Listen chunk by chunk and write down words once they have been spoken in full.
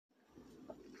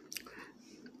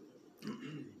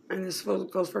And this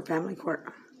goes for family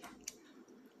court.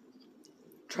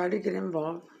 Try to get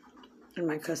involved in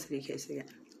my custody case again.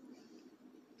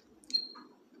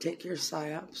 Take your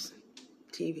psyops,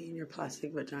 TV, and your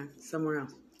plastic vagina somewhere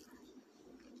else.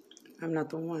 I'm not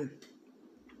the one.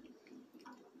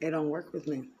 It don't work with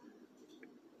me.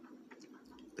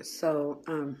 So,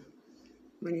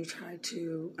 when you try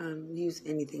to use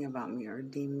anything about me or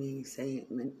deem me, say,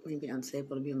 maybe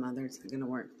unstable to be a mother, it's not going to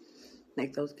work.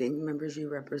 Like those gang members you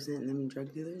represent, them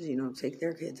drug dealers, take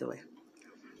their kids away.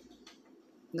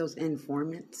 Those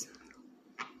informants,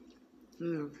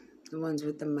 the ones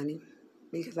with the money,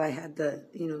 because I had the,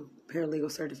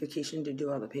 paralegal certification to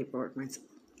do all the paperwork myself.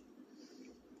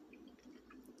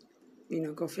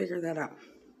 Go figure that out.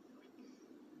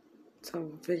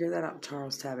 So figure that out,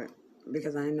 Charles Tabbitt,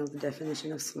 because I know the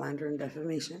definition of slander and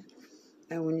defamation.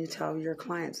 And when you tell your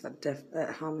clients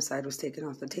that homicide was taken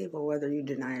off the table, whether you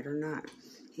deny it or not,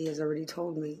 he has already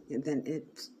told me, and then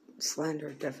it's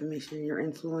slander, defamation. You're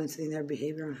influencing their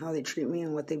behavior and how they treat me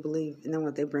and what they believe, and then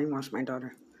what they brainwash my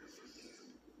daughter.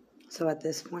 So at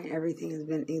this point, everything has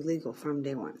been illegal from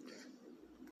day one.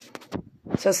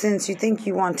 So since you think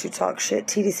you want to talk shit,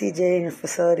 TDCJ in your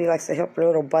facility likes to help your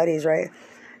little buddies, right?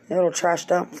 Your little trash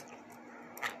dumps.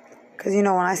 Because, when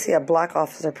I see a black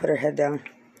officer put her head down,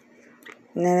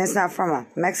 and then it's not from a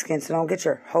Mexican, so don't get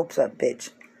your hopes up,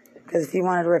 bitch. Because if you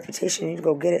wanted a reputation, you'd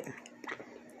go get it.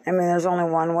 I mean, there's only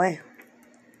one way.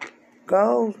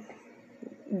 Go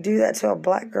do that to a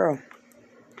black girl.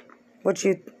 What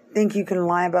you think you can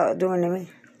lie about doing to me?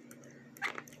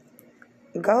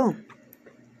 Go.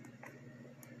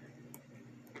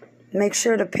 Make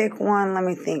sure to pick one. Let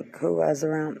me think who was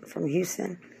around from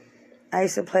Houston. I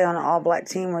used to play on an all-black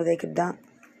team where they could dunk.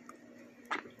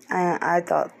 I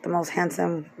thought the most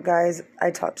handsome guys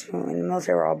I talked to in the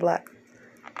military were all black.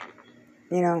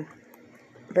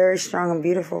 Very strong and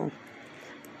beautiful.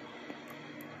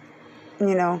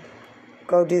 Go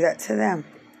do that to them.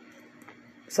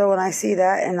 So when I see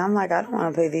that, and I'm like, I don't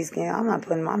want to play these games. I'm not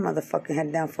putting my motherfucking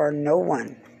head down for no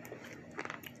one.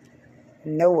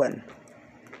 No one.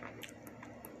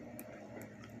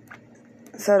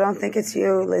 So don't think it's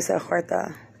you, Lisa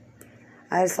Huerta.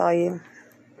 I saw you.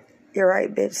 You're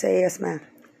right, bitch. Say yes, ma'am.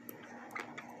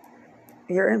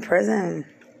 You're in prison.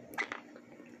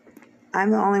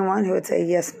 I'm the only one who would say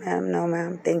yes, ma'am, no,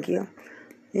 ma'am, thank you.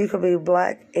 You could be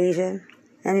black, Asian,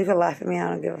 and you could laugh at me. I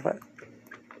don't give a fuck.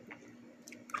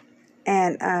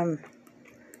 And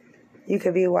you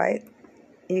could be white.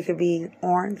 You could be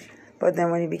orange. But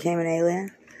then when you became an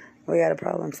alien, we got a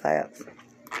problem, psyops.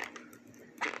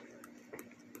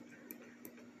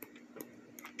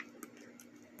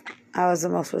 I was the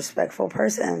most respectful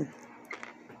person.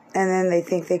 And then they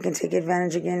think they can take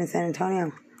advantage again in San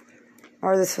Antonio.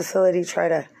 Or this facility try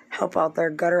to help out their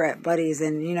gutter rat buddies.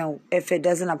 And, if it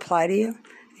doesn't apply to you,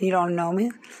 you don't know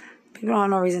me, people don't have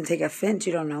no reason to take offense.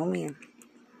 You don't know me.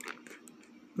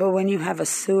 But when you have a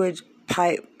sewage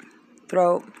pipe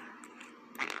throat,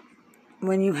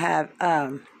 when you have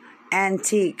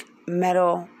antique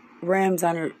metal rims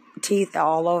on your teeth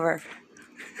all over,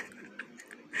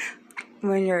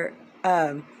 when you're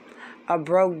a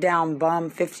broke down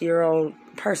bum 50-year-old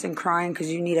person crying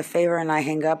because you need a favor and I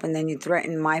hang up, and then you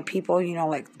threaten my people,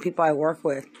 like the people I work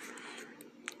with,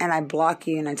 and I block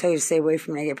you and I tell you to stay away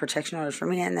from me. I get protection orders for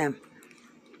me and them.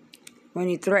 When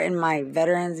you threaten my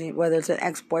veterans, whether it's an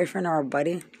ex-boyfriend or a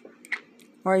buddy,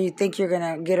 or you think you're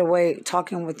going to get away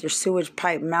talking with your sewage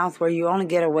pipe mouth, where you only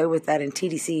get away with that in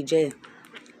TDC jail.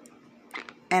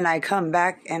 And I come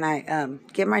back and I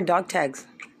get my dog tags,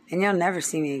 and you'll never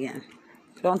see me again.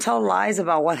 Don't tell lies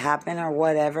about what happened or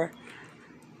whatever.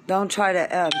 Don't try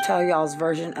to tell y'all's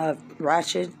version of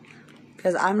Ratchet,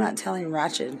 because I'm not telling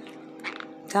Ratchet.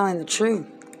 I'm telling the truth.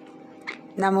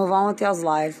 Now move on with y'all's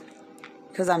lives,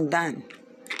 because I'm done.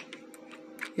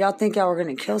 Y'all think y'all were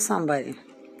going to kill somebody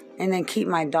and then keep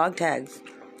my dog tags.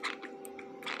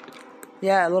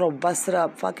 Yeah, a little busted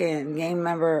up fucking gang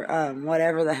member,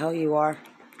 whatever the hell you are.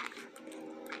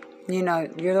 Your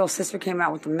little sister came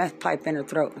out with a meth pipe in her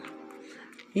throat.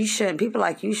 You shouldn't, people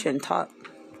like you shouldn't talk.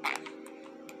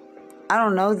 I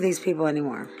don't know these people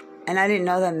anymore. And I didn't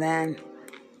know them then.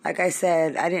 Like I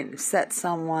said, I didn't set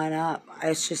someone up.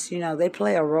 It's just, they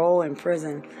play a role in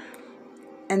prison.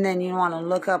 And then you want to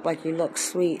look up like you look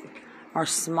sweet or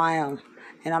smile.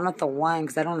 And I'm not the one,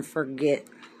 because I don't forget.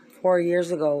 4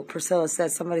 years ago, Priscilla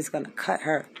said somebody's going to cut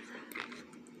her.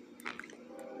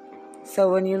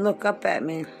 So when you look up at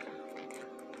me,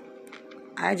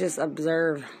 I just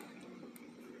observe.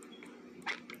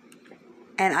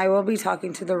 And I will be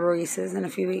talking to the Ruizes in a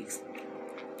few weeks,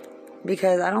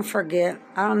 because I don't forget.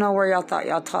 I don't know where y'all thought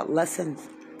y'all taught lessons.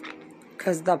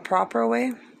 Because the proper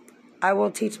way, I will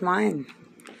teach mine.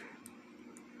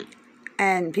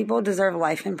 And people deserve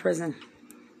life in prison.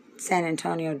 San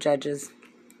Antonio judges.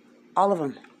 All of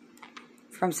them.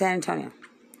 From San Antonio.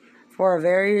 For a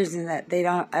very reason that they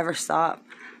don't ever stop.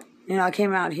 You know, I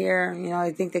came out here, you know,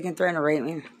 I think they can threaten to rape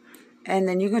me. And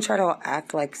then you can try to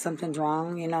act like something's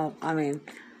wrong, you know. I mean,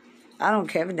 I don't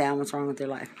care a damn what's wrong with your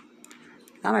life.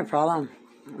 Not my problem.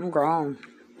 I'm grown.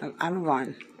 I move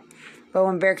on. But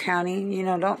when Bexar County, you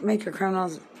know, don't make your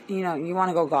criminals, you know, you want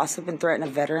to go gossip and threaten a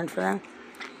veteran for them?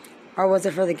 Or was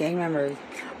it for the gang members?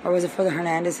 Or was it for the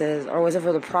Hernandezes? Or was it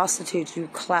for the prostitutes, you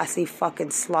classy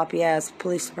fucking sloppy ass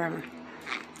police department?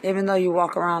 Even though you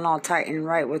walk around all tight and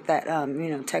right with that, you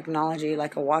know, technology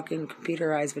like a walking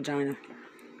computerized vagina.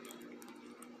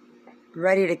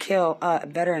 Ready to kill a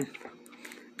veteran.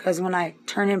 Because when I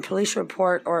turn in police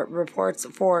report or reports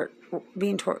for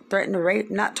being threatened to rape,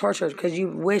 not tortured, because you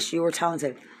wish you were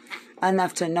talented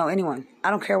enough to know anyone. I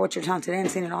don't care what you're talented in,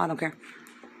 seen it all, I don't care.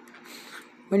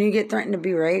 When you get threatened to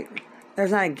be raped,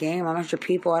 there's not a game. I'm after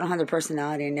people. I don't have their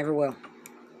personality. I never will.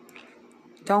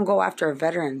 Don't go after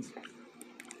veterans.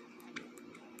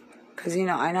 Because, you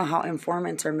know, I know how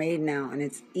informants are made now, and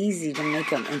it's easy to make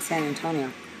them in San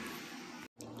Antonio.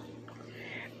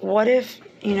 What if,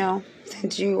 you know,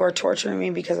 since you are torturing me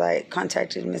because I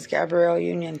contacted Miss Gabrielle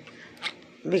Union,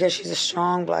 because she's a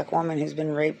strong black woman who's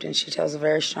been raped, and she tells a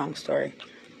very strong story.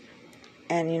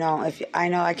 And, you know, if I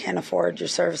know I can't afford your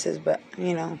services, but,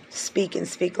 you know, speak and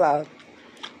speak loud,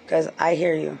 because I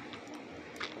hear you.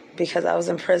 Because I was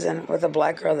in prison with a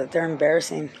black girl that they're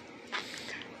embarrassing.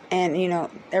 And, you know,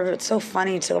 it's so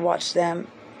funny to watch them,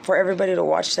 for everybody to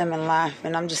watch them and laugh.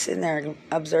 And I'm just sitting there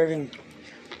observing.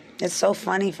 It's so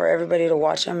funny for everybody to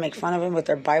watch them make fun of them with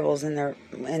their Bibles in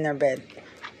their bed.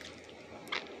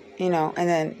 You know, and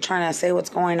then trying to say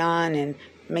what's going on and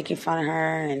making fun of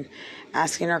her and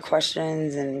asking her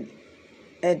questions. And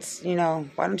it's, you know,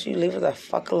 why don't you leave her the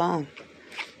fuck alone?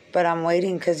 But I'm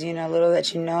waiting because, you know, little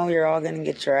that you know, you're all going to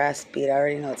get your ass beat. I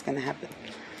already know it's going to happen.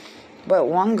 But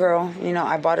one girl, you know,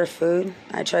 I bought her food.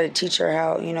 I tried to teach her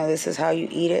how, you know, this is how you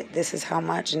eat it. This is how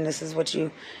much, and this is what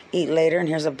you eat later. And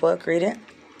here's a book, read it.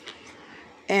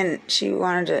 And she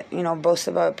wanted to, you know, boast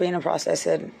about being a prostitute. I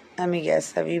said, let me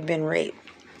guess, have you been raped?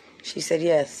 She said,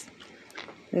 yes.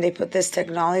 And they put this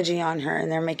technology on her,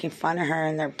 and they're making fun of her,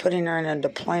 and they're putting her in a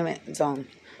deployment zone.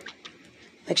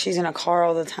 Like she's in a car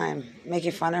all the time,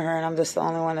 making fun of her, and I'm just the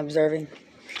only one observing.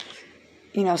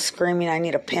 You know, screaming, I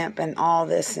need a pimp, and all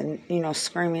this, and, you know,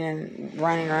 screaming and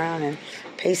running around and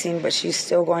pacing, but she's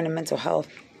still going to mental health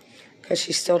because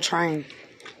she's still trying,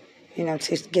 you know,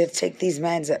 to take these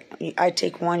meds. That I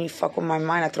take one, you fuck with my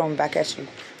mind, I throw them back at you.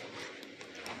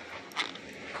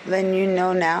 Then you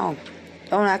know now.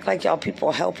 Don't act like y'all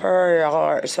people help her, or y'all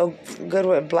are so good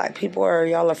with black people, or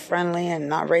y'all are friendly and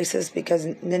not racist, because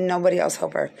then nobody else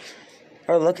help her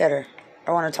or look at her.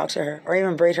 I want to talk to her, or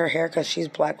even braid her hair because she's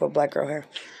black with black girl hair.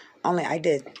 Only I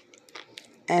did.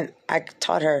 And I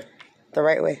taught her the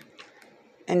right way.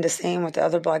 And the same with the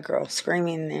other black girl,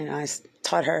 screaming, and I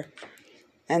taught her.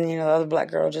 And, you know, the other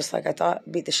black girl, just like I thought,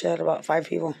 beat the shit out of about 5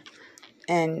 people.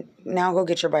 And now go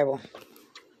get your Bible.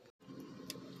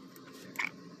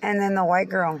 And then the white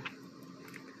girl.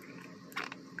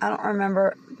 I don't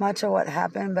remember much of what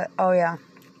happened, but, oh yeah,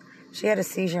 she had a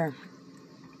seizure.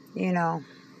 You know.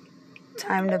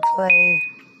 Time to play.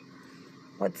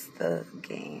 What's the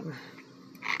game?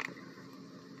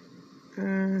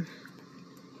 The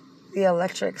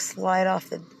electric slide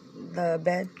off the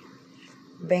bed,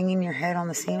 banging your head on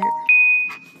the cement.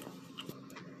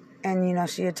 And, you know,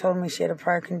 she had told me she had a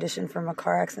prior condition from a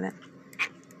car accident.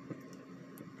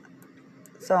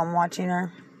 So I'm watching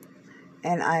her,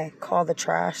 and I call the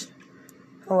trash,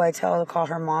 who I tell to call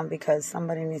her mom because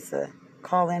somebody needs to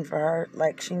call in for her.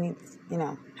 Like, she needs, you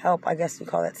know, help. I guess you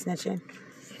call that snitching.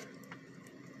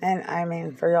 And, I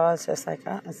mean, for y'all, it's just like,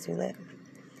 oh, it's too late.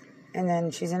 And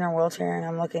then she's in her wheelchair, and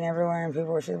I'm looking everywhere,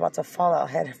 and she's about to fall out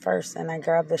head first. And I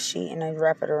grab the sheet, and I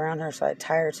wrap it around her, so I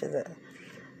tie her to the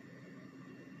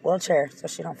wheelchair so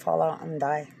she don't fall out and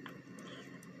die.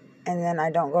 And then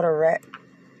I don't go to rec,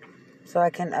 so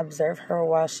I can observe her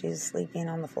while she's sleeping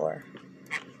on the floor.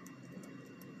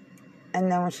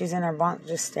 And then when she's in her bunk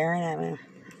just staring at me,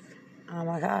 oh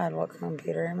my God, what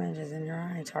computer image is in your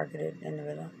eye? Targeted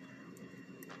individual.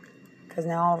 Because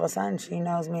now all of a sudden she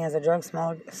knows me as a drug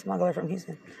smuggler from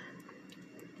Houston.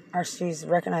 Or she's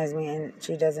recognized me and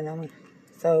she doesn't know me.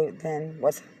 So then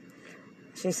what's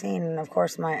she's seen? And of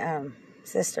course my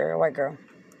sister, a white girl,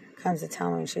 comes to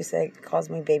tell me. She calls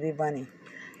me Baby Bunny.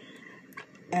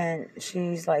 And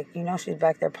she's like, you know, she's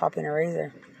back there popping a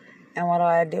razor. And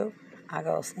what do? I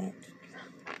go snitch.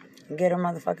 Get her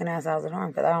motherfucking ass out of the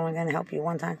dorm because I'm only going to help you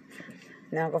one time.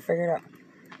 Now go figure it out.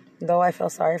 Though I feel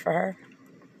sorry for her,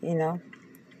 you know.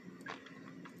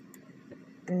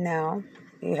 Now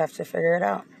you have to figure it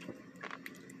out.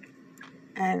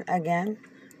 And again,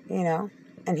 you know,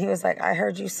 and he was like, I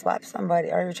heard you slap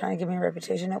somebody. Are you trying to give me a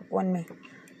reputation? Nope, wasn't me.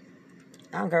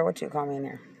 I don't care what you call me in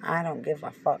there. I don't give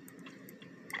a fuck.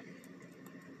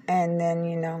 And then,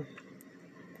 you know,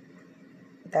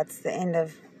 that's the end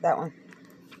of that one.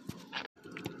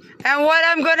 And what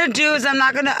I'm going to do is I'm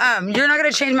not going to, you're not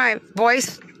going to change my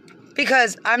voice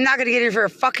because I'm not going to get in for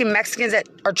fucking Mexicans that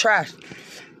are trash.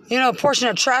 You know, a portion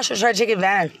of trash will try to take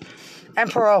advantage. And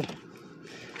parole.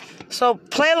 So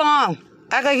play along.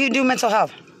 Act like you do mental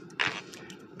health.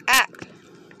 Act.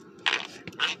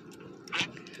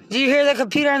 Do you hear the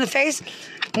computer in the face?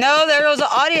 No, there goes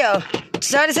the audio.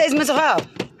 Try to say it's mental health.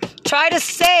 Try to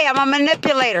say I'm a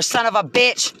manipulator, son of a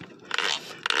bitch.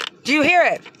 Do you hear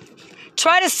it?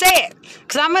 Try to say it.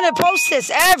 Because I'm going to post this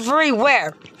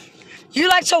everywhere. You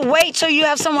like to wait till you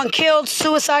have someone killed,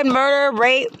 suicide, murder,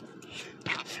 rape.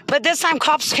 But this time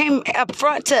cops came up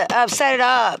front to set it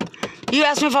up. You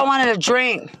asked me if I wanted a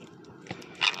drink.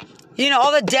 You know,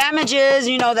 all the damages,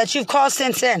 you know, that you've caused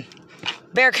since then.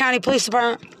 Bexar County Police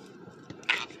Department.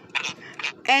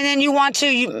 And then you want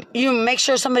to, you make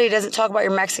sure somebody doesn't talk about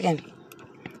your Mexican.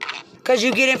 Because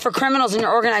you get in for criminals and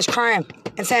your organized crime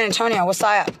in San Antonio with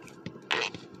PSYOP.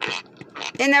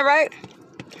 Isn't that right?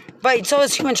 But so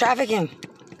is human trafficking.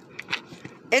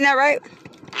 Isn't that right?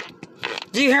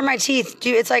 Do you hear my teeth?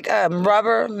 It's like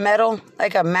rubber, metal,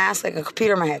 like a mask, like a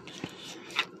computer in my head.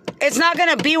 It's not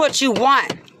going to be what you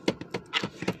want.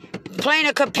 Playing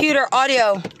a computer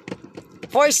audio,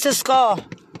 voice to skull.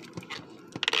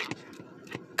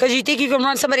 Because you think you can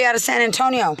run somebody out of San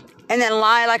Antonio and then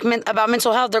lie like about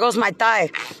mental health. There goes my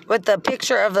thigh with the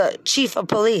picture of the chief of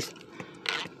police.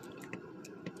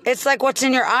 It's like what's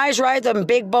in your eyes, right? The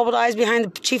big bubbled eyes behind the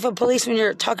chief of police when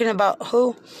you're talking about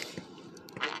who?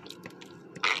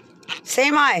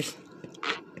 Same eyes.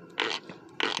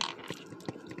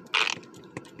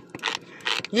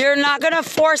 You're not going to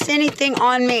force anything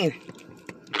on me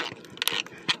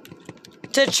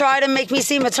to try to make me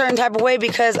seem a certain type of way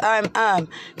because I'm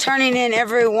turning in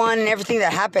everyone and everything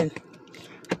that happened.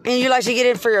 And you like to get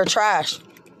in for your trash.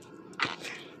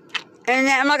 And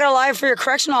I'm not going to lie for your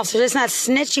correction officer. It's not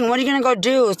snitching. What are you going to go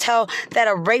do? Tell that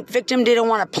a rape victim didn't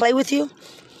want to play with you?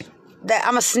 That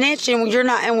I'm a snitch and you're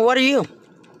not. And what are you?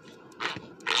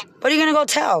 What are you going to go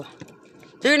tell?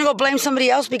 You're going to go blame somebody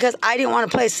else because I didn't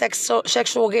want to play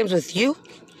sexual games with you?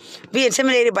 Be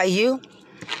intimidated by you?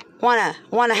 Want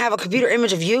to have a computer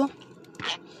image of you?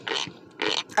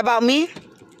 About me?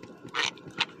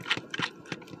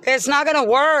 It's not going to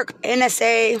work,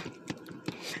 NSA.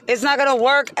 It's not going to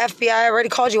work, FBI. I already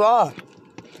called you all.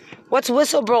 What's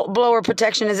whistleblower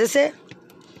protection? Is this it?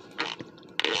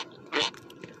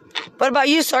 What about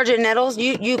you, Sergeant Nettles?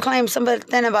 You claim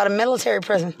something about a military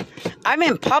prison. I'm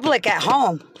in public at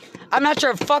home. I'm not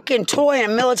your fucking toy in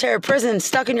a military prison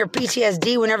stuck in your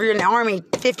PTSD whenever you're in the Army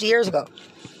 50 years ago.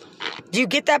 Do you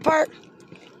get that part?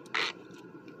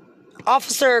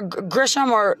 Officer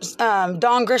Grisham or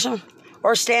Don Grisham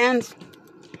or Stans?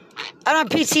 I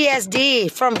don't have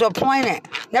PTSD from deployment.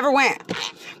 Never went.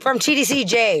 From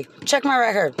TDCJ. Check my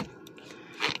record.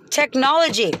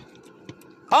 Technology.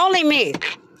 Only me.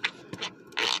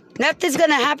 Nothing's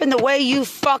gonna happen the way you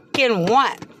fucking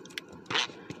want.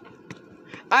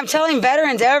 I'm telling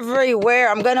veterans everywhere.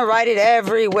 I'm gonna write it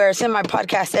everywhere. It's in my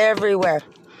podcast everywhere.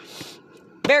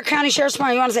 Bexar County Sheriff's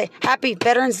Department, you want to say Happy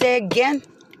Veterans Day again?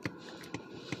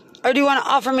 Or do you want to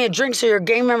offer me a drink so your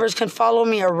gang members can follow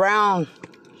me around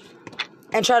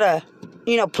and try to,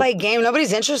 play game?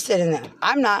 Nobody's interested in that.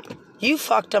 I'm not. You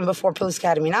fucked them before Police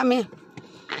Academy, not me.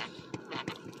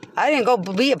 I didn't go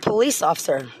be a police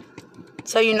officer.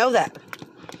 So you know that.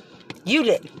 You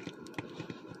did.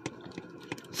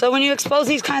 So when you expose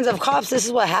these kinds of cops, this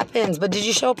is what happens. But did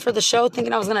you show up for the show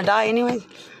thinking I was going to die anyway?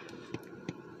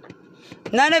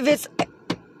 None of it's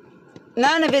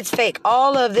fake.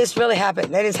 All of this really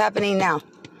happened. That is happening now.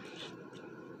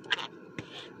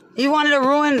 You wanted to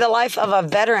ruin the life of a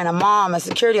veteran, a mom, a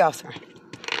security officer.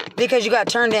 Because you got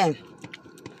turned in.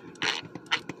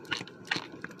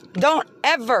 Don't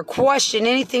ever question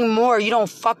anything more. You don't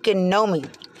fucking know me.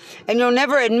 And you'll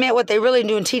never admit what they really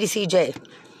do in TDCJ.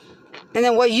 And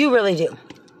then what you really do.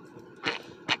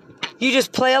 You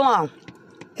just play along.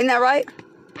 Isn't that right?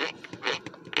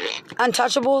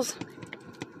 Untouchables.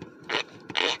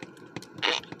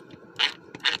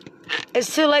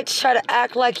 It's too late to try to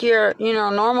act like you're,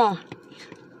 normal.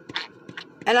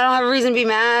 And I don't have a reason to be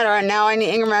mad or now I need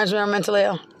anger management or mentally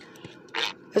ill.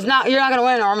 You're not going to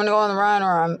win, or I'm going to go on the run,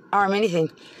 or I'm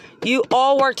anything. You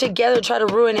all work together to try to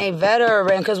ruin a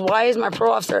veteran. Because why is my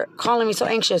parole officer calling me so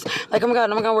anxious? Like, oh my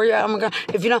God, where you at? Oh my God,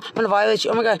 if you don't, I'm going to violate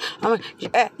you. Oh my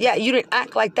God, yeah, you didn't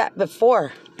act like that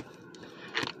before.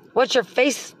 What's your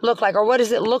face look like? Or what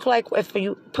does it look like if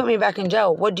you put me back in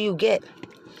jail? What do you get?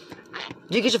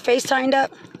 Do you get your face tightened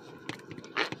up?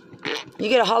 You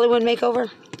get a Hollywood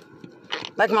makeover?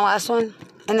 Like my last one?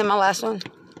 And then my last one?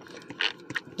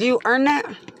 Do you earn that?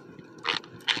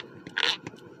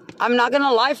 I'm not going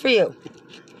to lie for you.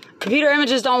 Computer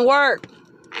images don't work.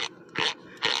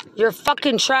 You're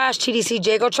fucking trash,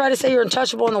 TDCJ. Go try to say you're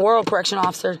untouchable in the world, correction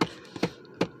officer.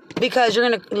 Because you're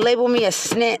going to label me a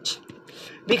snitch.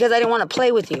 Because I didn't want to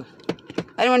play with you.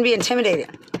 I didn't want to be intimidated.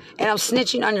 And I'm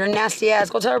snitching on your nasty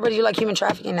ass. Go tell everybody you like human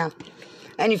trafficking now.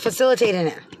 And you facilitating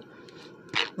it.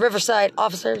 Riverside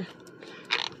officer.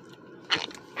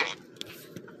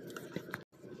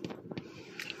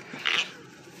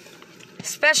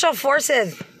 Special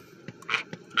Forces.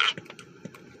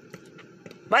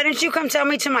 Why didn't you come tell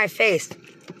me to my face?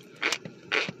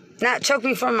 Not choke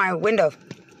me from my window.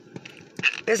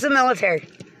 This is the military.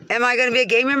 Am I going to be a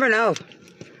gang member? No.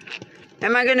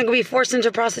 Am I going to be forced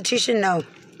into prostitution? No.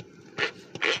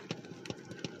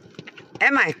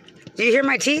 Am I? Do you hear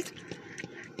my teeth?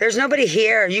 There's nobody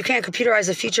here. You can't computerize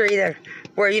the future either.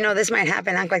 Where, you know, this might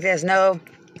happen. Act like this. No.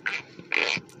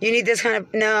 You need this kind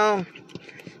of... No.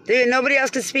 Dude, nobody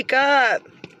else can speak up.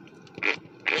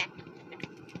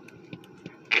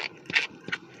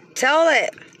 Tell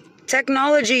it.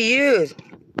 Technology used.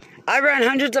 I ran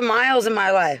hundreds of miles in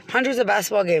my life. Hundreds of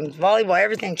basketball games, volleyball,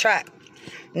 everything, track.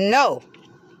 No.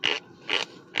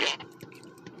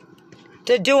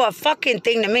 To do a fucking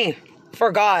thing to me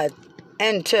for God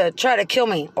and to try to kill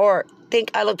me or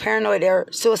think I look paranoid or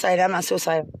suicidal. I'm not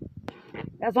suicidal.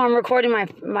 That's why I'm recording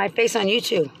my face on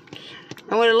YouTube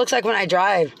and what it looks like when I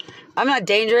drive. I'm not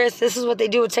dangerous. This is what they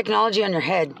do with technology on your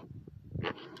head.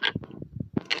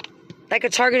 Like a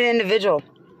targeted individual.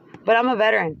 But I'm a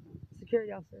veteran.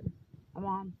 Security officer. A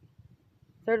mom.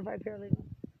 Certified paralegal.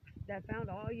 That found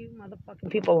all you motherfucking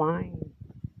people lying.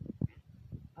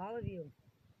 All of you.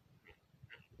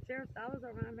 Sheriff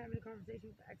Salazar, when I'm having a conversation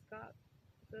with the ex-cop,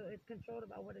 so it's controlled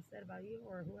about what is said about you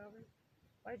or whoever.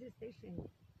 Why is his station?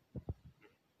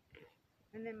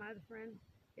 And then my other friend,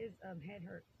 his head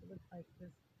hurts. It looks like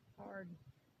this hard,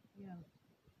 you know,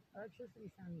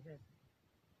 electricity sound he says.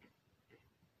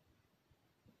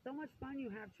 So much fun you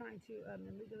have trying to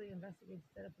illegally investigate,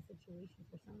 set up a situation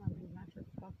for someone who's not your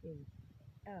fucking...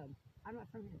 I'm not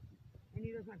from here. And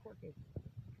neither is my court case.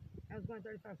 I was going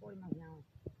 35, 40 miles an hour.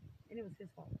 And it was his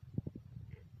fault.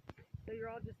 So you're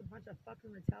all just a bunch of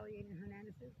fucking retaliating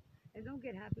Hernandezes. And don't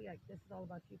get happy like this is all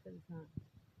about you, because it's not.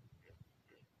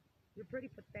 You're pretty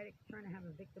pathetic trying to have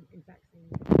a victim impact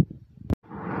scene.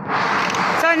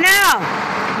 So now,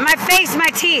 my face,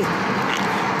 my teeth.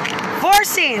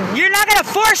 Forcing. You're not going to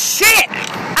force shit.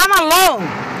 I'm alone.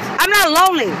 I'm not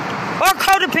lonely or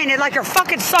codependent like your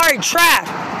fucking sorry trash.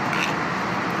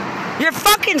 Your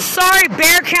fucking sorry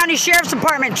Bexar County Sheriff's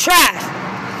Department trash.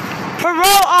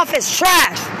 Parole office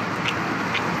trash.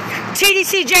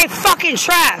 TDCJ fucking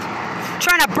trash.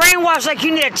 Trying to brainwash like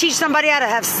you need to teach somebody how to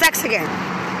have sex again.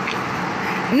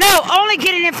 No, only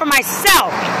getting in for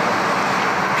myself.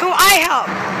 Who I help.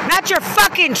 Not your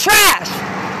fucking trash.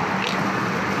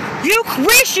 You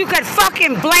wish you could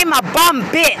fucking blame a bum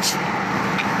bitch.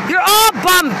 You're all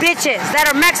bum bitches that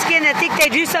are Mexican that think they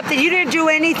do something. You didn't do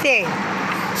anything.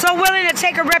 So willing to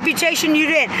take a reputation you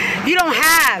didn't. You don't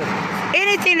have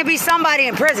anything to be somebody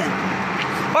in prison.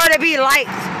 Or to be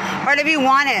liked. Or to be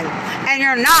wanted. And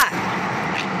you're not.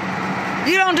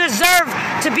 You don't deserve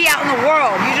to be out in the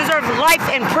world. You deserve life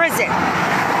in prison.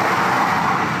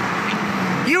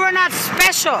 You are not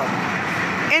special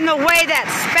in the way that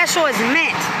special is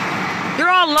meant. You're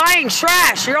all lying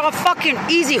trash. You're all fucking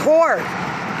easy whore.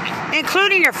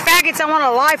 Including your faggots that want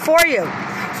to lie for you.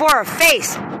 For a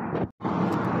face.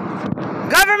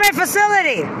 Government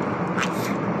facility.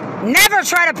 Never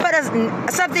try to put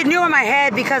something new in my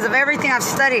head because of everything I've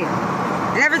studied.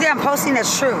 And everything I'm posting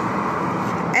that's true.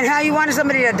 And how you wanted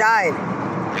somebody to die.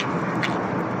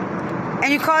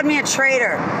 And you called me a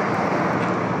traitor.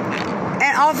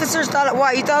 And officers thought,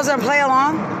 what, you thought I was going to play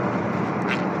along?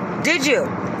 Did you?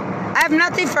 I have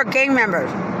nothing for gang members.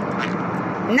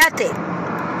 Nothing.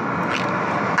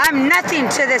 I'm nothing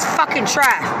to this fucking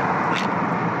trash.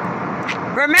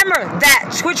 Remember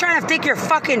that. Quit trying to think you're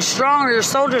fucking strong or your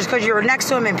soldiers because you were next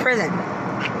to them in prison.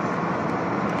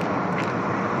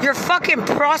 You're fucking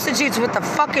prostitutes with the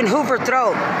fucking Hoover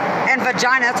throat and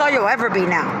vagina. That's all you'll ever be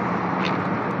now.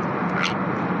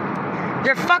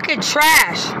 You're fucking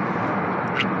trash.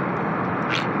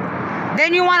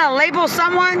 Then you want to label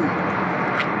someone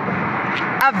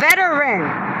a veteran.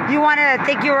 You wanted to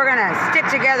think you were going to stick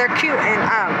together cute and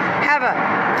have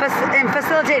and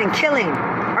facilitating killing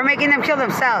or making them kill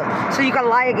themselves so you can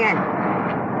lie again.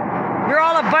 You're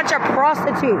all a bunch of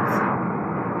prostitutes.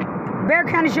 Bexar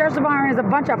County Sheriff's Department is a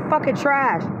bunch of fucking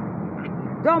trash.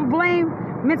 Don't blame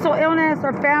mental illness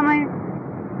or family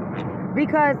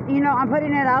because, I'm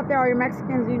putting it out there. All your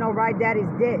Mexicans, ride daddy's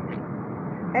dick.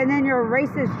 And then you're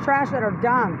racist trash that are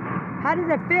dumb. How does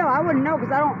it feel? I wouldn't know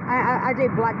because I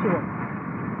date black people.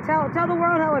 Tell the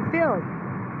world how it feels.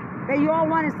 That you all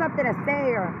wanted something to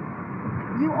say, or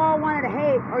you all wanted to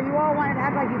hate, or you all wanted to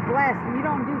act like you're blessed and you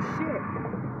don't do shit.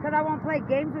 Because I won't play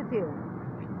games with you.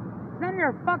 It's none of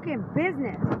your fucking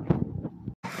business.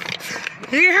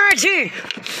 You hear my teeth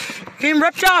being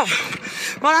ripped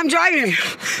off while I'm driving.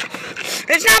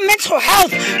 It's not mental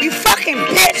health, you fucking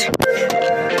bitch.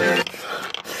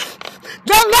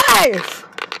 Don't lie.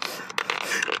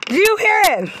 Do you hear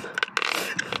it?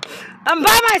 I'm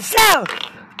by myself.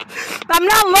 I'm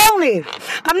not lonely.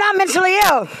 I'm not mentally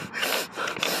ill.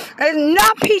 It's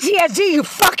not PTSD, you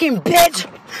fucking bitch.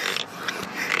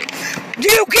 Do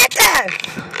you get that?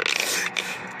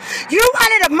 You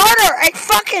wanted to murder a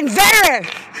fucking veteran.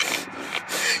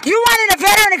 You wanted a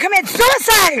veteran to commit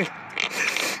suicide.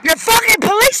 Your fucking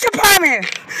police department.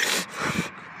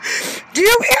 Do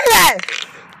you hear that?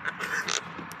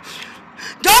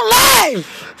 Don't lie.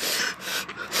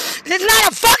 It's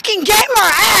not a fucking game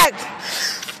or act.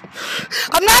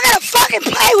 I'm not gonna fucking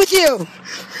play with you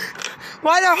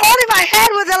while they're holding my head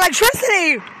with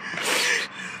electricity.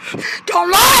 Don't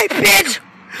lie, bitch.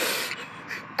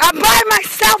 I'm by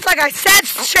myself, like I said,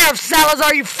 Sheriff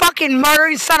Salazar, you fucking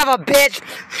murdering son of a bitch.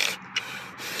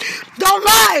 Don't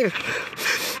lie.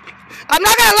 I'm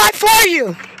not gonna lie for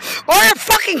you or your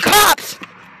fucking cops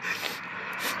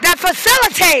that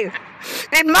facilitate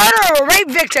and murder a rape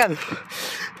victim.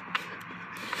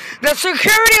 The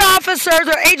security officers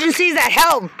or agencies that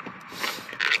help.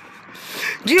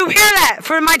 Do you hear that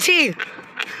from my teeth?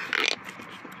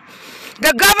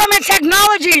 The government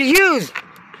technology used.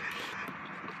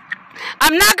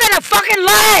 I'm not gonna fucking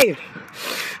lie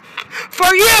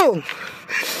for you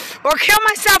or kill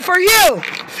myself for you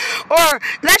or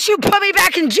let you put me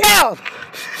back in jail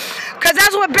because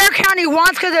that's what Bexar County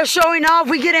wants because they're showing off.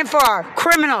 We get in for our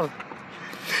criminals.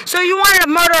 So you wanted to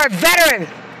murder a veteran.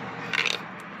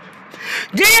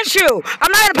 Didn't you?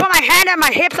 I'm not gonna put my hand on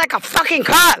my hips like a fucking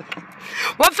cop.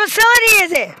 What facility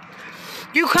is it?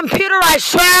 You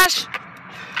computerized trash?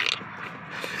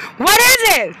 What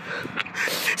is it?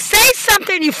 Say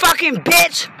something, you fucking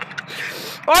bitch.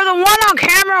 Or the one on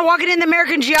camera walking in the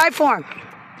American GI form.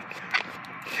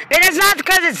 And it's not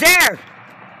because it's there.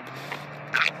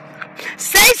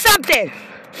 Say something.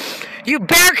 You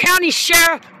Bexar County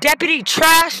Sheriff Deputy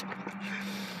trash.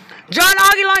 John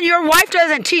Aguilar, your wife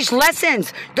doesn't teach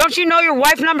lessons. Don't you know your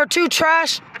wife number 2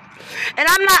 trash? And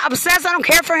I'm not obsessed. I don't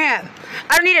care for him.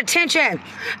 I don't need attention.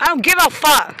 I don't give a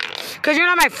fuck. Because you're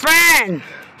not my friend.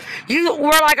 You were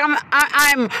like,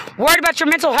 I'm worried about your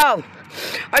mental health.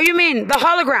 Or you mean the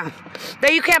hologram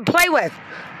that you can't play with?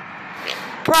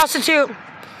 Prostitute.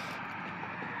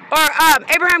 Or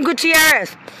Abraham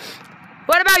Gutierrez.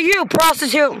 What about you,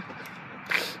 prostitute?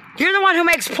 You're the one who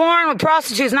makes porn with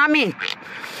prostitutes, not me.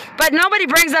 But nobody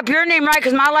brings up your name, right?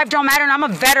 Because my life don't matter and I'm a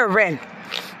veteran.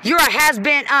 You're a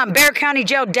has-been Bexar County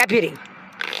Jail deputy.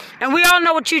 And we all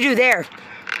know what you do there.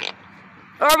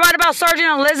 Or what about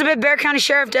Sergeant Elizabeth, Bexar County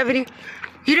Sheriff Deputy?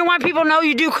 You didn't want people to know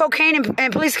you do cocaine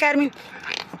in police academy?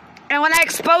 And when I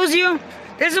expose you,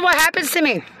 this is what happens to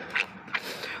me.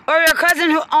 Or your cousin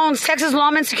who owns Texas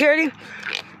Lawman Security,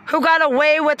 who got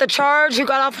away with a charge, who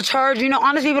got off a charge.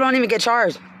 Honest people don't even get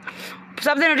charged.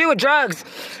 Something to do with drugs.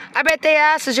 I bet they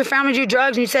asked, does your family do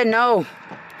drugs? And you said no.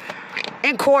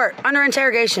 In court, under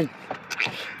interrogation.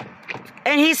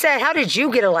 And he said, how did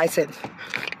you get a license?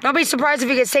 Don't be surprised if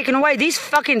it gets taken away. These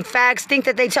fucking fags think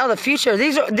that they tell the future.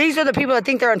 These are the people that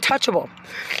think they're untouchable.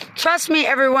 Trust me,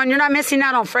 everyone, you're not missing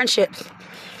out on friendships.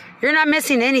 You're not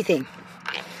missing anything.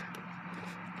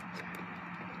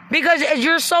 Because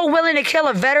you're so willing to kill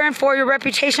a veteran for your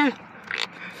reputation.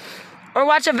 Or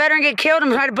watch a veteran get killed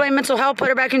and try to blame mental health, put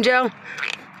her back in jail.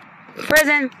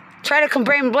 Prison. Try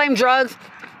to blame drugs.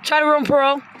 Try to ruin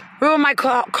parole. Ruin my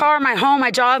car, my home,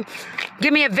 my job.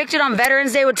 Get me evicted on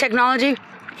Veterans Day with technology.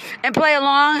 And play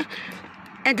along.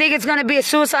 And think it's going to be a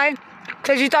suicide.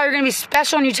 Because you thought you were going to be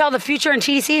special and you tell the future in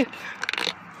TDC.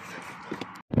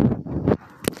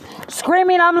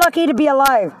 Screaming, I'm lucky to be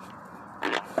alive.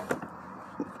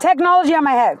 Technology on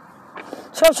my head.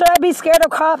 So should I be scared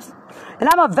of cops? And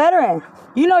I'm a veteran.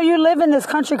 You know you live in this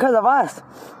country because of us.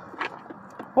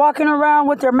 Walking around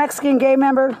with your Mexican gay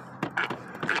member.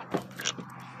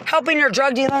 Helping your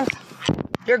drug dealers.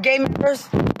 Your gay members.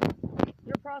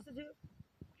 Your prostitutes.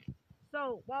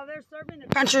 So, while they're serving the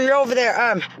country, you're over there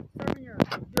serving your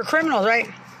criminals, right?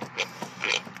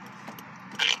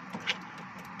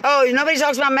 Oh, nobody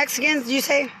talks about Mexicans, you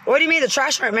say? What do you mean the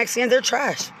trash aren't Mexicans? They're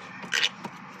trash.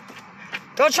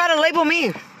 Don't try to label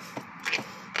me.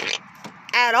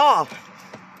 At all.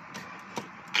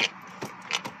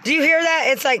 Do you hear that?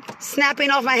 It's like snapping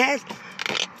off my head.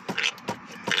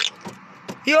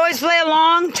 You always play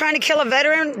along, trying to kill a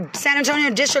veteran, San Antonio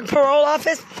District Parole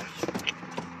Office.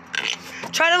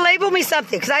 Try to label me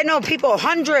something, because I know people,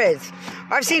 hundreds.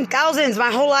 I've seen thousands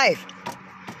my whole life.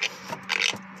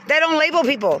 They don't label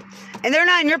people. And they're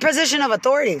not in your position of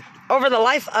authority over the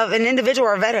life of an individual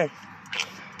or a veteran.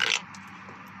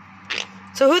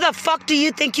 So who the fuck do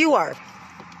you think you are?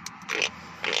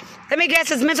 Let me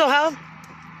guess, it's mental health?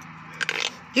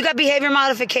 You got behavior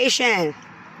modification.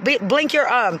 Blink your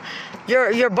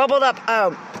bubbled up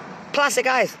plastic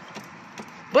eyes.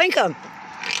 Blink them.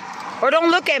 Or don't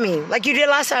look at me like you did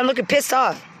last time, looking pissed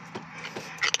off.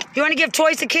 You want to give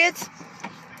toys to kids?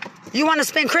 You want to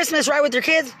spend Christmas right with your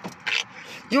kids?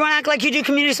 You want to act like you do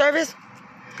community service?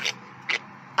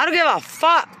 I don't give a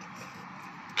fuck.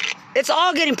 It's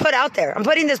all getting put out there. I'm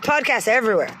putting this podcast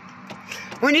everywhere.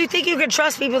 When you think you can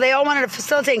trust people, they all wanted to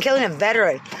facilitate killing a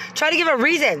veteran. Try to give a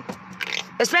reason.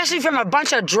 Especially from a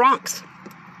bunch of drunks.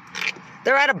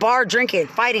 They're at a bar drinking,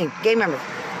 fighting, gay members.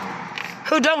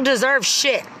 Who don't deserve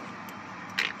shit.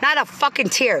 Not a fucking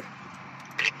tear.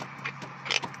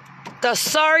 The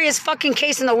sorriest fucking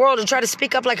case in the world to try to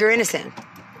speak up like you're innocent.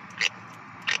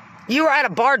 You were at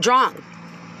a bar drunk.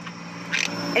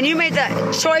 And you made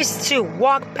the choice to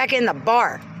walk back in the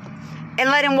bar.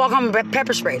 And let him walk home with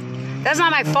pepper spray. That's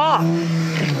not my fault.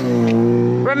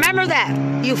 Remember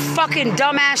that, you fucking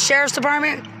dumbass sheriff's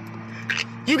department.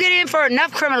 You get in for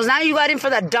enough criminals. Now you got in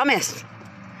for the dumbest.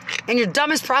 And your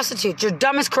dumbest prostitutes. Your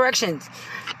dumbest corrections.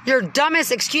 Your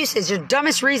dumbest excuses. Your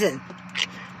dumbest reason.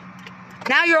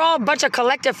 Now you're all a bunch of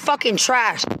collective fucking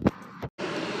trash.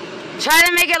 Try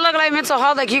to make it look like mental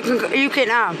health, like you can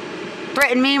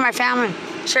threaten me and my family,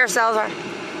 Sheriff Salazar.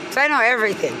 Because I know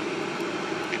everything.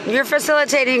 You're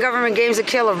facilitating government games to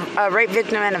kill a rape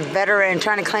victim and a veteran,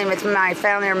 trying to claim it's my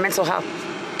family or mental health.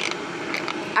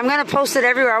 I'm going to post it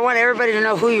everywhere. I want everybody to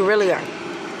know who you really are.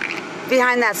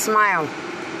 Behind that smile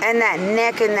and that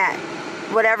neck and that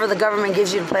whatever the government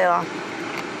gives you to play along.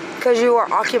 Because you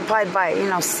are occupied by,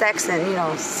 sex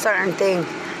and, certain things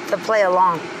to play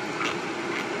along.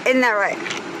 Isn't that right?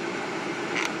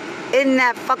 Isn't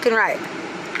that fucking right?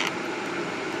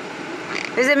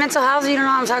 Is it mental health? You don't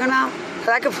know what I'm talking about?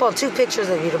 Because I could pull 2 pictures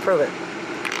of you to prove it.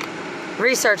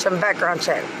 Research and background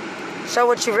check. Show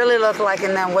what you really look like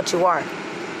and then what you are.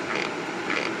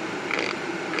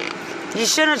 You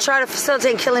shouldn't have tried to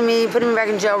facilitate killing me, putting me back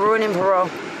in jail, ruining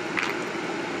parole.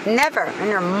 Never in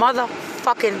your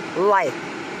motherfucking life.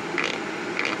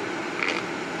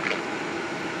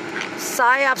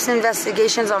 PSYOPs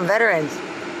investigations on veterans.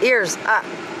 Ears up.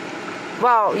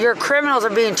 Well, your criminals are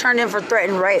being turned in for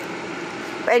threatened rape.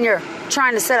 And you're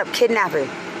trying to set up kidnapping.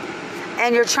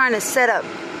 And you're trying to set up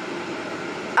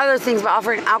other things by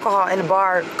offering alcohol in the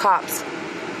bar cops.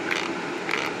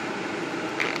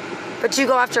 But you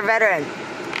go after veteran.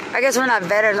 I guess we're not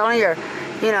veterans. Only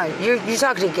you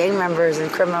talk to gang members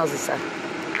and criminals and stuff.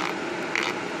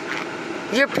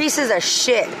 You're pieces of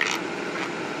shit.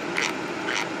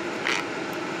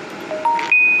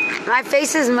 My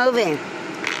face is moving.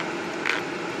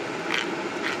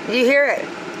 You hear it.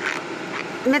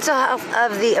 Mental health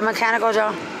of the mechanical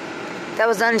jaw that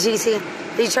was done in TC.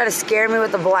 Did you try to scare me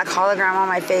with the black hologram on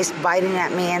my face biting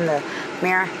at me in the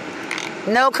mirror?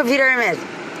 No computer image.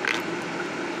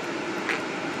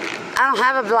 I don't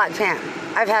have a black pant.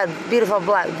 I've had beautiful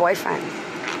black boyfriends.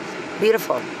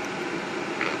 Beautiful.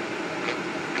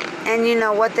 And you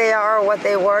know what they are or what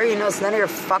they were, it's none of your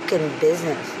fucking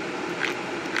business.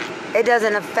 It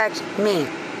doesn't affect me,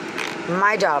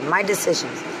 my job, my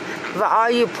decisions. But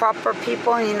all you proper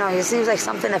people, it seems like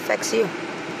something affects you.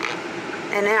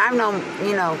 And I've known,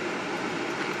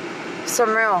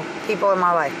 some real people in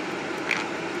my life.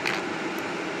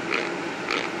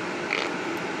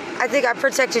 I think I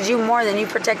protected you more than you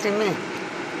protected me.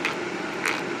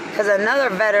 Because another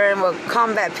veteran will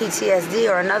combat PTSD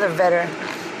or another veteran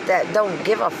that don't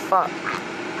give a fuck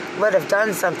would have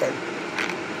done something.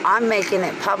 I'm making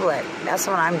it public. That's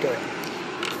what I'm doing.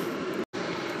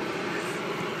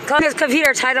 His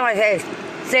computer tied on my face,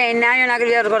 saying, now you're not going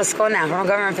to be able to go to school now from a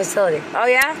government facility. Oh,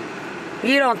 yeah?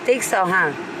 You don't think so,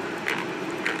 huh?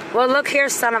 Well, look here,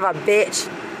 son of a bitch.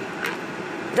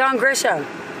 Don Grisham,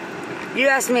 you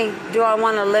asked me, do I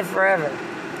want to live forever?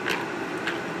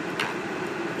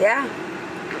 Yeah?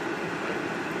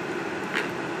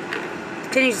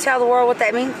 Can you tell the world what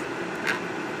that means?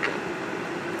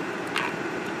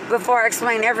 Before I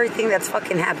explain everything that's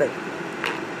fucking happened.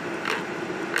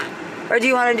 Or do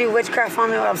you want to do witchcraft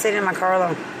on me while I'm sitting in my car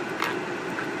alone?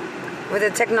 With the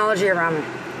technology around me.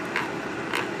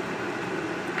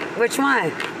 Which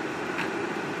one?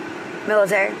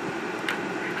 Military.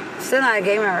 Still not a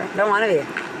gamer. Don't want to be.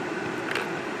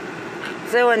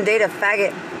 Still wouldn't date a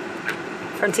faggot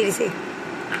from TDC.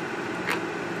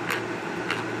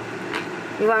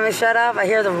 You want me to shut up? I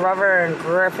hear the rubber and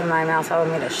grip in my mouth telling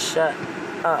me to shut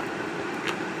up.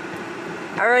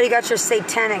 I already got your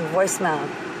satanic voicemail.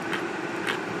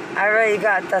 I already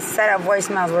got the set of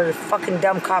voicemails where the fucking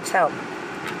dumb cops help.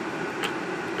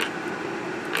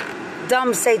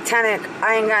 Dumb satanic,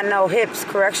 I ain't got no hips,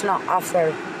 correctional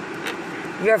officer.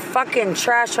 You're fucking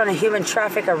trash on a human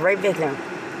traffic or rape victim.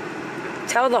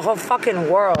 Tell the whole fucking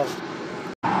world.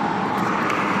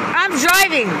 I'm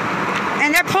driving,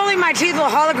 and they're pulling my teeth with a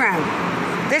hologram.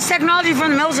 This technology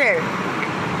from the military.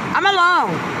 I'm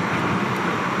alone.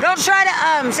 Don't try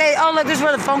to say, oh, look, this is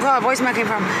where the phone call or voicemail came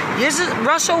from. This is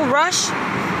Russell Rush,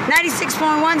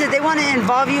 96.1. Did they want to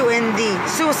involve you in the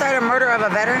suicide or murder of a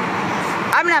veteran?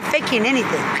 I'm not faking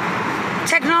anything.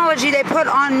 Technology they put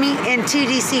on me in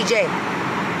TDCJ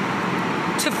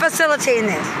to facilitate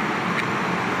this.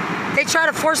 They try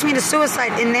to force me to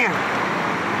suicide in there.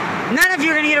 None of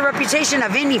you are going to get a reputation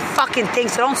of any fucking thing,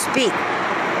 so don't speak.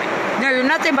 No, you're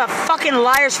nothing but fucking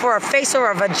liars for a face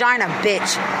or a vagina,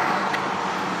 bitch.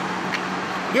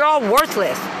 You're all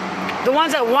worthless. The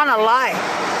ones that want to lie.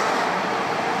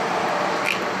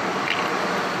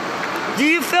 Do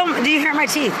you hear my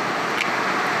teeth?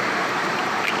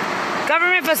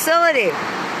 Government facility.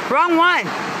 Wrong one.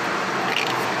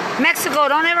 Mexico,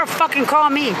 don't ever fucking call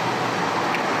me.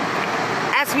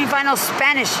 Ask me if I know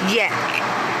Spanish yet.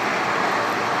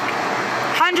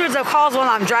 Hundreds of calls while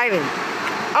I'm driving.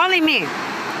 Only me.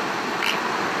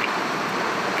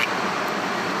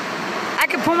 I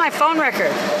can pull my phone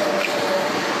record.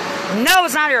 No,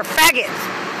 it's not your faggots.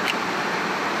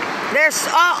 They're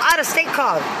all out of state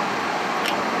calls.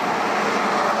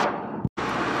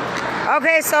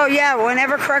 Okay, so yeah,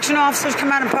 whenever correctional officers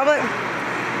come out in public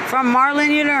from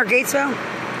Marlin Unit or Gatesville,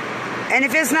 and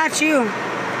if it's not you,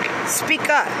 speak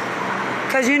up.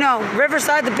 Because you know,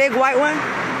 Riverside, the big white one,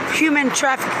 human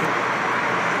trafficking.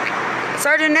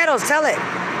 Sergeant Nettles, tell it.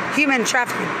 Human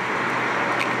trafficking.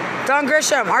 Don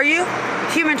Grisham, are you?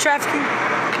 Human trafficking.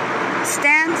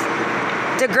 Stans,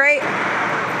 DeGrate,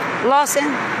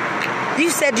 Lawson. You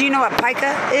said you know what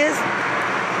pica is?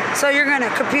 So you're going to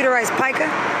computerize pica?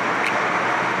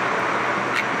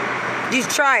 You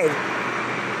tried.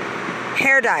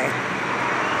 Hair dye.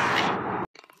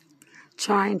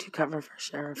 Trying to cover for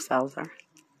Sheriff Salazar.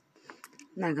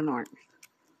 Not going to work.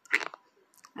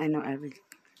 I know everything.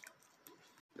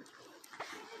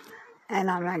 And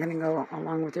I'm not going to go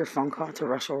along with your phone call to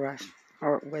Russell Rush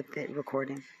or with the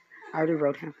recording. I already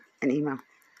wrote him an email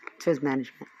to his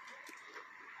management.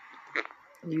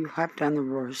 You have done the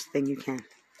worst thing you can.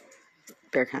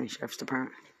 Bexar County Sheriff's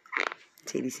Department.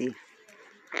 TDC.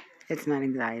 It's not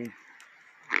anxiety.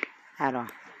 At all.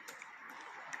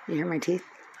 You hear my teeth?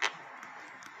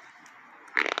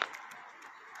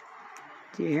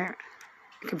 Do you hear it?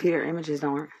 Computer images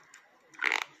don't work.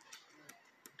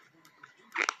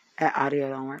 Audio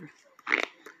don't work.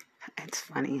 It's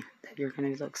funny that you're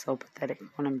going to look so pathetic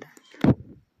when I'm done.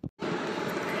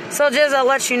 So just to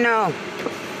let you know,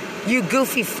 you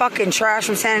goofy fucking trash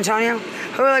from San Antonio,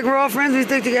 who are like, we're all friends, we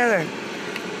stick together.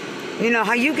 You know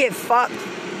how you get fucked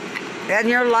in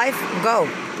your life? Go.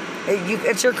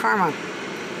 It's your karma.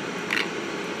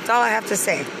 That's all I have to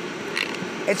say.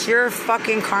 It's your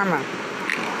fucking karma.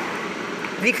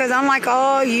 Because unlike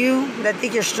all you that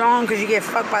think you're strong because you get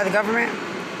fucked by the government,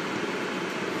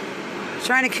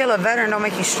 trying to kill a veteran don't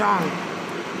make you strong.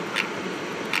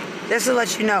 Just to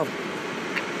let you know.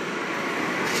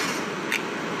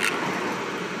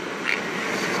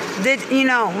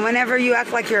 Whenever you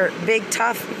act like you're big,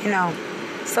 tough,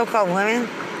 so-called women,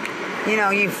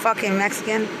 you fucking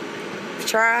Mexican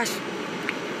trash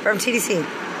from TDC.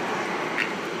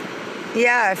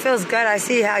 Yeah, it feels good. I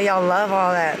see how y'all love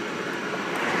all that.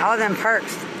 All them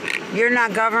perks. You're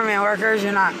not government workers.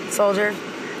 You're not soldiers.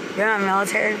 You're not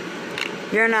military.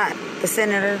 You're not the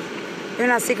senator. You're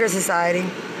not secret society.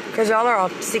 Because y'all are all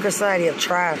secret society of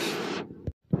trash.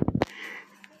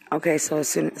 Okay, so as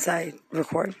soon as I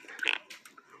record,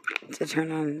 to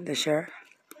turn on the sheriff,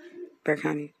 Bexar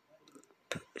County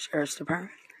Sheriff's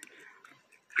Department,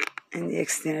 and the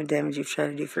extent of damage you've tried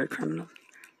to do for criminals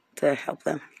to help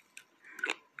them,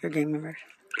 your gang members,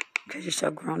 because you're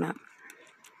so grown up.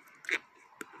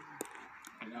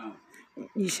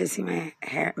 You should see my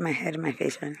hair, my head, and my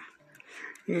face right now.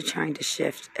 You're trying to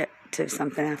shift it to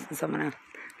something else and someone else.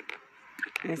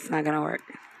 It's not going to work.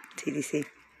 TDC,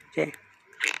 J.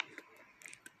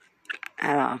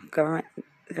 At all. Government,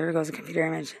 there goes a computer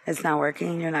image. It's not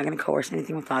working. You're not going to coerce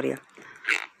anything with audio.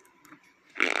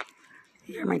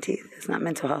 You hear my teeth? It's not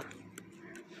mental health.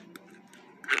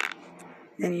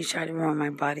 Then you try to ruin my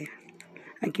body.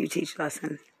 Like you teach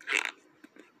lessons.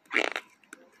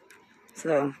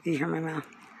 So, you hear my mouth.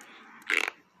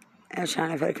 I was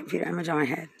trying to put a computer image on my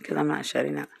head because I'm not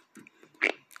shutting up.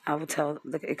 I will tell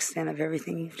the extent of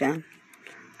everything you've done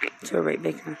to a rape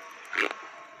victim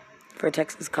for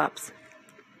Texas cops.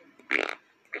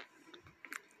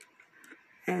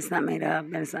 And it's not made up,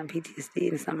 and it's not PTSD,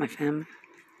 and it's not my family.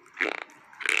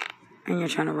 And you're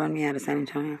trying to run me out of San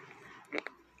Antonio.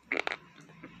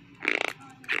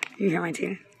 You hear my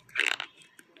teeth?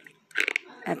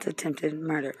 That's attempted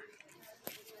murder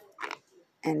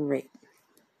and rape.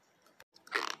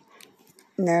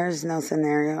 There's no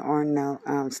scenario or no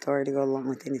story to go along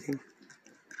with anything.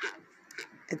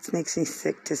 It makes me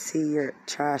sick to see your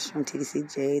trash from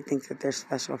TDCJ think that they're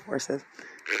special forces,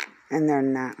 and they're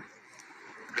not,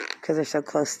 because they're so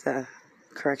close to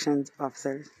corrections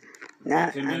officers.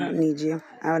 I don't need you.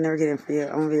 I would never get in for you.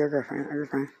 I'm going to be your girlfriend or your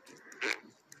friend.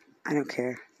 I don't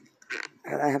care.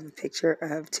 I have a picture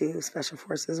of 2 special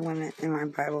forces women in my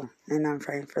Bible, and I'm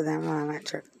praying for them when I'm at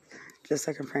church, just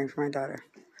like I'm praying for my daughter.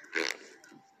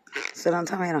 So don't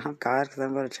tell me I don't have God because I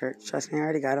don't go to church. Trust me, I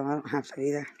already got him. I don't have to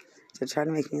be there. So try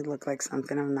to make me look like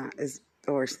something I'm not is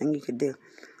the worst thing you could do.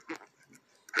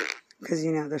 Because,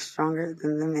 you know, they're stronger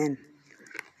than the men.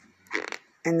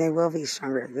 And they will be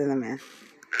stronger than the men.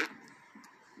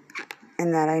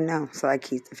 And that I know, so I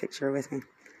keep the picture with me.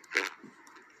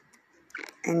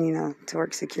 And, you know, to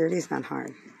work security is not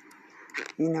hard.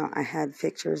 You know, I had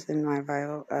pictures in my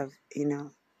bio of, you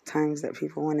know, times that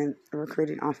people went in a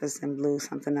recruiting office and blew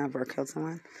something up or killed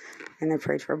someone, and I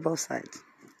prayed for both sides.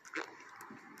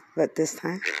 But this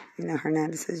time, you know,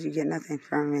 Hernandez says you get nothing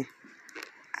from me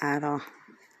at all.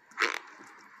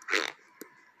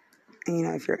 And, you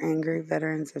know, if you're angry,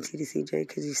 veterans of TDCJ,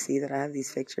 because you see that I have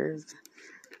these pictures,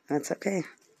 that's okay.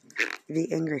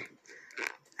 Be angry.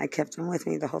 I kept them with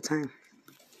me the whole time.